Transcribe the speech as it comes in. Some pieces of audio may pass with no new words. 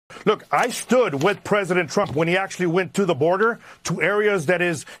Look, I stood with President Trump when he actually went to the border, to areas that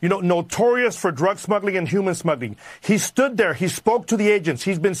is, notorious for drug smuggling and human smuggling. He stood there. He spoke to the agents.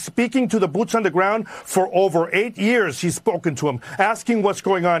 He's been speaking to the boots on the ground for over 8 years. He's spoken to them, asking what's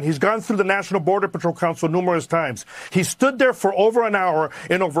going on. He's gone through the National Border Patrol Council numerous times. He stood there for over an hour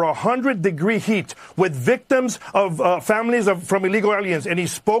in over 100-degree heat with victims of families from illegal aliens, and he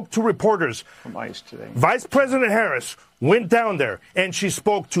spoke to reporters. From ICE today. Vice President Harris went down there, and she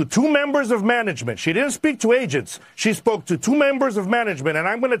spoke to 2 members of management. She didn't speak to agents. She spoke to 2 members of management. And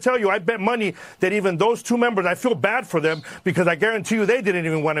I'm going to tell you, I bet money that even those 2 members, I feel bad for them because I guarantee you they didn't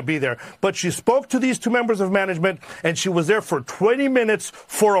even want to be there. But she spoke to these 2 members of management, and she was there for 20 minutes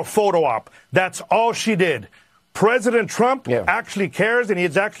for a photo op. That's all she did. President Trump actually cares, and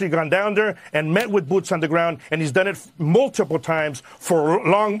he's actually gone down there and met with boots on the ground, and he's done it multiple times for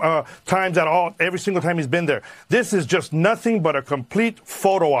long times every single time he's been there. This is just nothing but a complete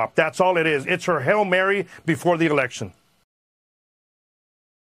photo op. That's all it is. It's her Hail Mary before the election.